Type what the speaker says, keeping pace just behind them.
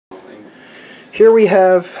Here we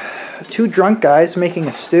have two drunk guys making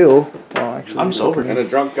a stew. Well, actually, I'm sober. And a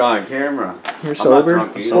drunk guy on camera. You're sober? I'm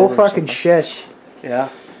not drunk Oh, fucking shit. Yeah.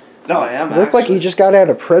 No, I am. You look like you just got out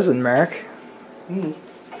of prison, Mark. Mm.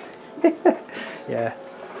 Yeah.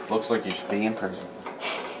 Looks like you should be in prison.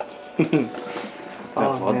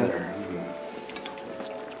 Oh, blood man. there.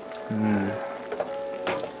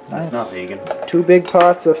 Nice. It's not vegan. 2 big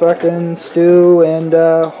pots of fucking stew and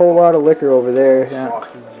a whole lot of liquor over there. Yeah.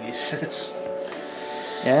 Fucking Jesus.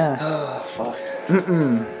 Yeah. Oh, fuck.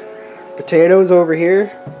 Potatoes over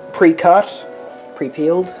here, pre-cut,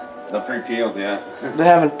 pre-peeled. The pre-peeled, yeah. They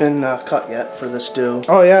haven't been cut yet for this stew.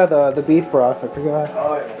 Oh yeah, the beef broth. I forgot.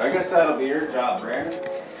 Oh, I guess that'll be your job, Brandon.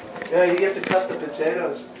 yeah, you get to cut the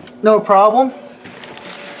potatoes. No problem.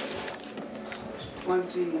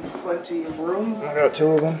 Plenty of room. I got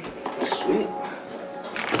 2 of them. Sweet.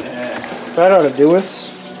 Yeah. That ought to do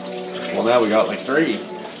us. Well, now we got like 3.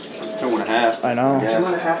 2.5. I know. Yes.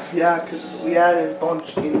 2.5, yeah, because we added a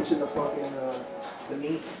bunch into the fucking the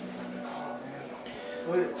meat. Oh man,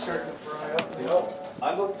 look, it's starting to fry up. You know,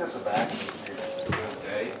 I looked at the back of this here the other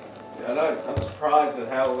day, and I'm surprised at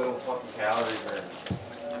how little fucking calories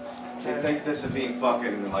are. You'd think this would be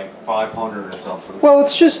fucking like 500 or something. Well,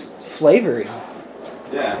 it's just flavoring.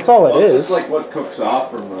 Yeah. That's all it It's is. just like what cooks off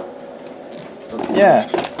from the Yeah.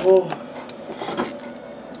 Well,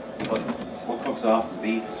 what cooks off the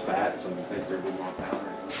beef is fat, so you think there'd be more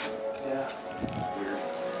calories. yeah. Weird.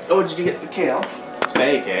 Oh, did you get the kale? It's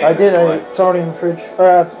fake, eh? I did. Like, It's already in the fridge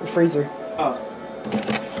or freezer. Oh.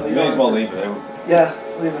 So you may as well leave it out. Yeah,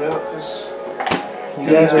 leave it out, because... You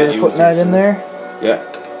guys are putting that in there? Yeah.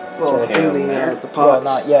 Well, Kale in the Well, pots.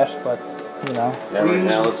 not yet, but you know. Yeah, right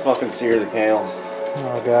now let's fucking sear the kale.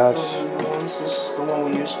 Oh gosh. This is the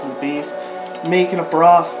one we used for the beef. Making a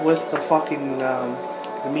broth with the fucking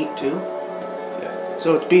the meat too. Yeah.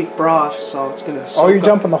 So it's beef broth, so it's gonna. Oh, you're soak up.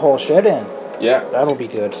 dumping the whole shit in. Yeah. That'll be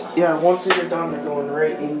good. Yeah, once they're done, they're going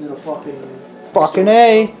right into the fucking. Fucking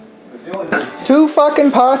A. 2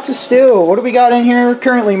 fucking pots of stew. What do we got in here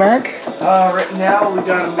currently, Mark? Right now we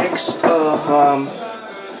got a mix of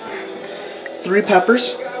 3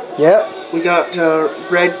 peppers. Yep. We got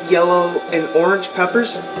red, yellow, and orange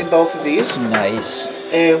peppers in both of these. Nice.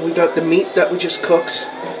 And we got the meat that we just cooked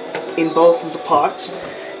in both of the pots.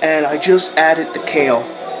 And I just added the kale.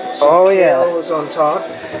 So Oh, the yeah. kale is on top.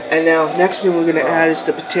 And now next thing we're going to add is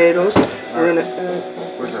the potatoes. We're going to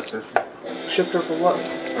Where's that fish? shift her for what?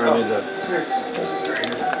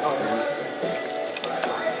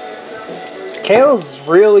 Kale's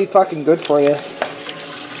really fucking good for you.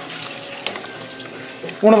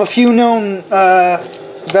 One of the few known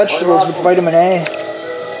vegetables with vitamin A.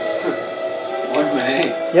 Vitamin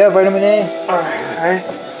A. Yeah, vitamin A. Alright.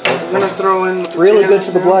 I'm going to throw in the Really good potatoes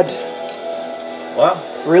for the now. blood.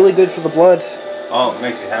 What? Really good for the blood. Oh, it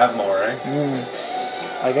makes you have more, right?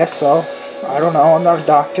 I guess so. I don't know. I'm not a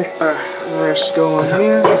doctor. Alright, let's go in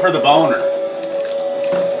here. Good for the boner.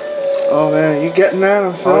 Oh man, you getting that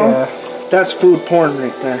on film? Oh yeah. That's food porn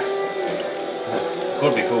right there.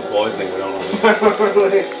 Could be food poisoning, we don't know.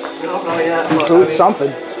 We don't know yet. but, So it's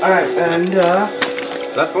something. Alright, and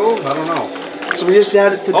Is that food? I don't know. so we just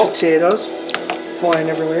added the potatoes. Flying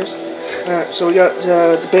everywhere. Alright, so we got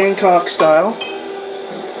the Bangkok style.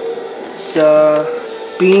 It's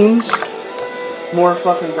beans, more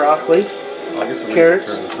fucking broccoli, I guess we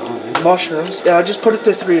Carrots. should turn this on, yeah. mushrooms. Yeah, just put it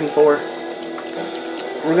to 3 and 4.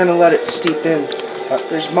 We're gonna let it steep in.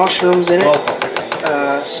 There's mushrooms in Slow it,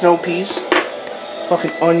 cook. snow peas,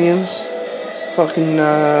 fucking onions, fucking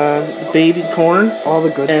baby corn, All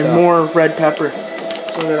the good and stuff. more red pepper.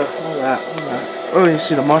 So we're gonna all that. Oh, you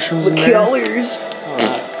see the mushrooms in there? colors. Oh,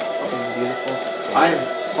 that fucking beautiful. I am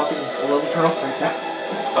fucking a little drunk right now.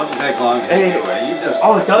 Doesn't take long to Hey. get away. You just,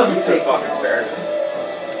 Oh, it doesn't you take just fucking started.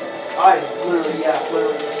 I literally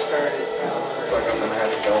just started. Looks like I'm gonna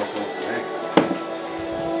have to go with something next.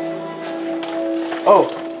 Oh,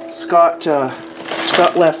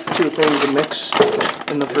 Scott left 2 things to mix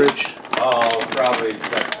in the fridge. Oh, probably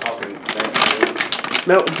that fucking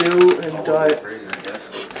Mountain Dew and Diet. freezer, I guess.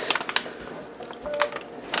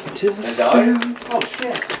 To the And sun. Diet? Oh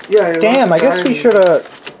shit. Yeah. Damn, I guess we should have...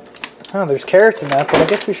 Oh, there's carrots in that, but I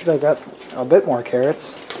guess we should have got a bit more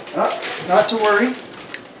carrots. Not to worry.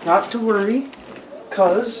 Not to worry.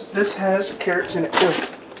 Because this has carrots in it too.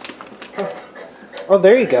 Oh,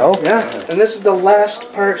 there you go. Yeah. And this is the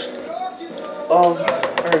last part of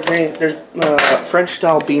our grain. There's French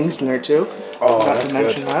style beans in there too. Oh, Forgot that's to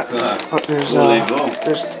mention good. that. But there's Where they go?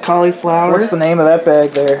 there's cauliflower. What's the name of that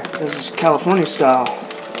bag there? This is California style.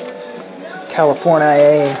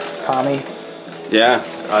 California, Tommy. Yeah,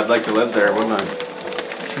 I'd like to live there, wouldn't I?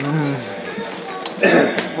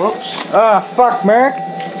 Whoops. Ah, fuck, Merrick.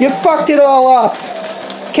 You fucked it all up.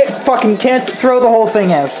 Can't throw the whole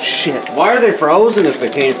thing out. Shit. Why are they frozen if they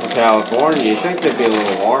came from California? You think they'd be a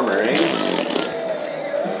little warmer, eh?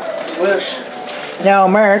 Wish. Now,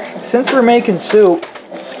 Merrick, since we're making soup,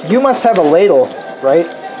 you must have a ladle, right?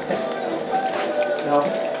 No.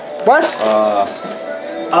 What?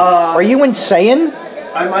 Are you insane?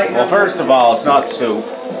 I might have. Well, first of all, it's not soup.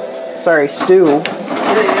 Sorry, stew.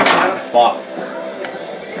 Fuck.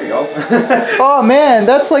 There you go. Oh man,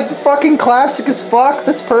 that's like fucking classic as fuck.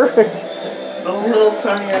 That's perfect. A little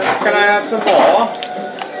tiny ass. Can I have some more?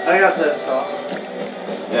 I got this though.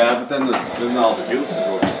 Yeah, but then all the juices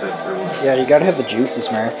will just sit through. Yeah, you gotta have the juices,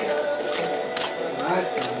 Merrick. Not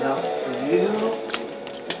enough for you.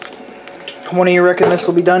 When do you reckon this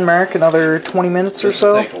will be done, Merrick? Another 20 minutes or This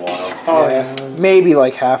will so? take a while. Oh yeah. Maybe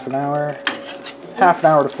like half an hour. Half an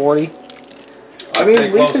hour to 40. I'd mean, say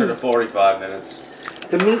we closer can- to 45 minutes.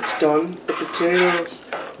 The meat's done. The potatoes.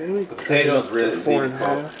 Maybe The potatoes really four need and to a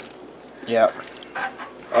cook. half. Yeah.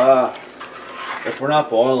 If we're not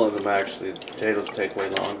boiling them, actually, the potatoes take way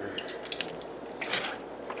longer.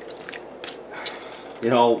 You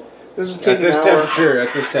know, This will at take this an hour. temperature,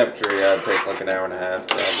 yeah, it'd take like an hour and a half.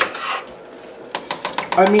 Probably.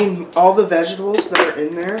 I mean, all the vegetables that are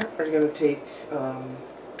in there are gonna take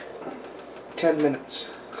 10 minutes.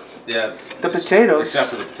 Yeah. The potatoes. Except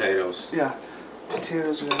for the potatoes. Yeah,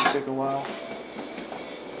 potatoes are gonna take a while.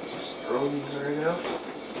 Just throw these right out.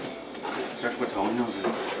 Check what toenails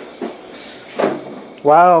in.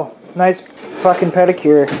 Wow. Nice fucking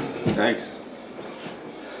pedicure, Thanks.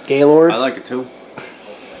 Gaylord. I like it too.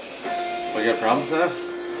 What, you got a problem with that?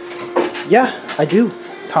 Yeah, I do.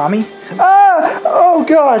 Tommy. Ah! Oh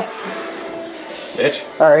god. Bitch.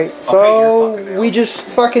 Alright, your so fucking we nails. just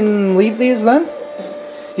fucking leave these then?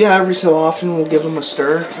 Yeah, every so often we'll give them a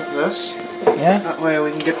stir like this. Yeah. That way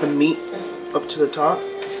we can get the meat up to the top.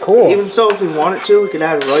 Cool. Even so, if we wanted to, we could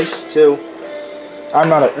add rice too. I'm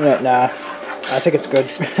not a... Nah. I think it's good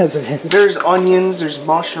as it is. There's onions, there's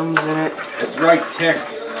mushrooms in it. It's right tick.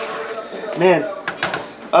 Man.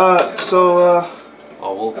 Oh,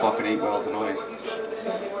 we'll fucking eat without the noise.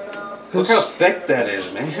 Look how thick that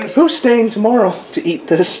is, man. Who's staying tomorrow to eat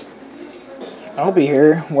this? I'll be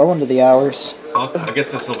here well into the hours. Well, I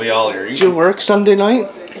guess this will be all you're Did you eating. work Sunday night?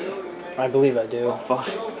 I believe I do. Fuck.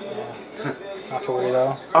 Not to worry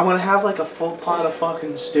though. I'm gonna have like a full pot of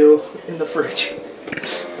fucking stew in the fridge.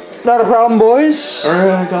 Not a problem, boys.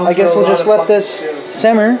 I guess we'll just let this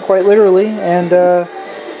simmer, quite literally, and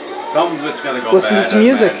Some of it's gonna go listen to bad, some I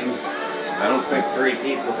music. imagine. I don't think 3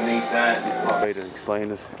 people can eat that. Way to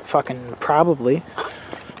explain it. fucking probably.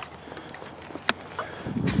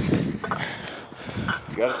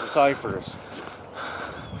 You gotta decipher it.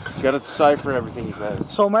 You gotta decipher everything he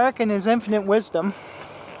says. So Mark, in his infinite wisdom,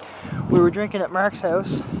 we were drinking at Mark's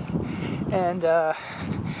house, and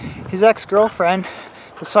his ex-girlfriend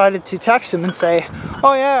decided to text him and say,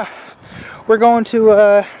 "Oh yeah, I'm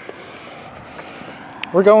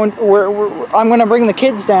gonna bring the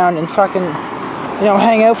kids down and fucking,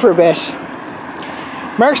 hang out for a bit."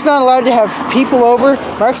 Mark's not allowed to have people over.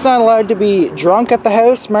 Mark's not allowed to be drunk at the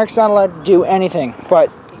house. Mark's not allowed to do anything.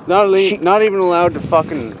 But Not even allowed to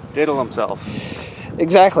fucking diddle himself.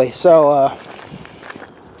 exactly. So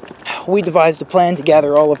we devised a plan to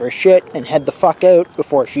gather all of her shit and head the fuck out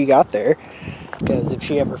before she got there. Because if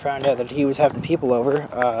she ever found out that he was having people over,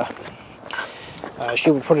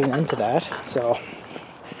 she would put an end to that. So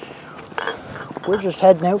we're just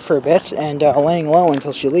heading out for a bit and laying low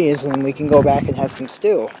until she leaves, and we can go back and have some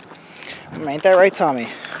stew. Ain't that right, Tommy?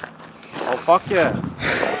 Oh, fuck yeah.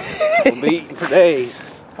 We'll be eating for days.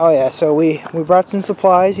 Oh yeah, so we brought some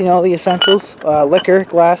supplies, the essentials, liquor,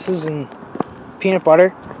 glasses, and peanut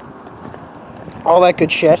butter. All that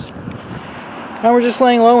good shit. And we're just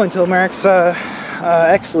laying low until Mark's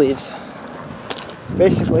ex leaves.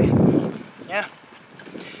 Basically. Yeah.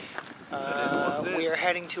 We are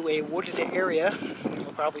heading to a wooded area.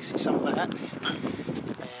 You'll probably see some of that.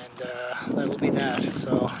 And that'll be that.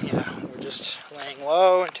 So, yeah, we're just laying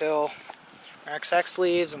low until Mark's ex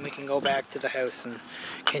leaves and we can go back to the house and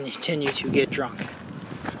continue to get drunk.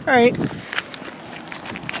 Alright.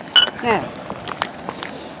 Yeah.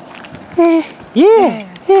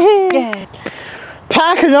 Yeah.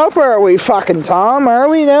 Packing up, are we, fucking Tom? Are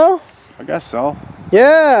we now? I guess so.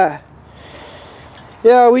 Yeah.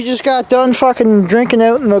 Yeah, we just got done fucking drinking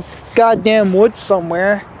out in the goddamn woods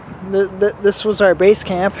somewhere. This was our base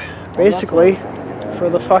camp, basically, for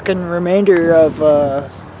the fucking remainder of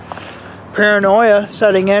paranoia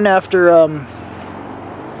setting in after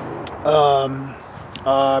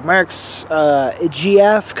Mark's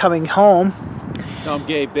GF coming home Dumb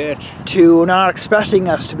gay bitch. to not expecting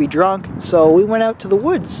us to be drunk. So we went out to the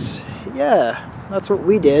woods. Yeah, that's what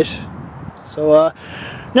we did. So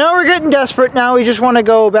now we're getting desperate. Now we just want to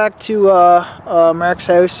go back to Mark's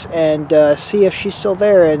house and see if she's still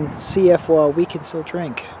there and see if we can still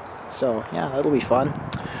drink. So yeah, that'll be fun.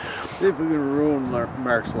 See if we can ruin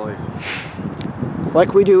Mark's life.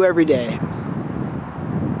 Like we do every day.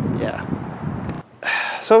 Yeah.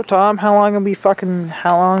 So Tom, how long have we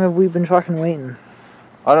been fucking waiting?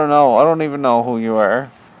 I don't know. I don't even know who you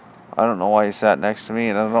are. I don't know why you sat next to me,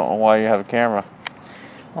 and I don't know why you have a camera.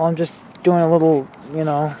 Well, I'm just doing a little, you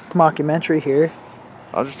know, mockumentary here.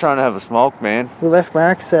 I was just trying to have a smoke, man. We left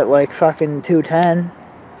Mark's at like fucking 2:10.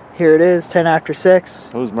 Here it is, 10 after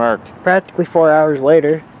 6. Who's Mark? Practically 4 hours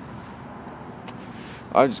later.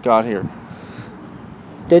 I just got here.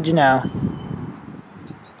 Did you now?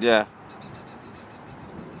 Yeah.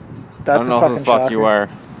 That's I don't know who the fuck you are.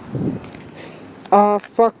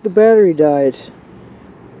 Fuck, the battery died.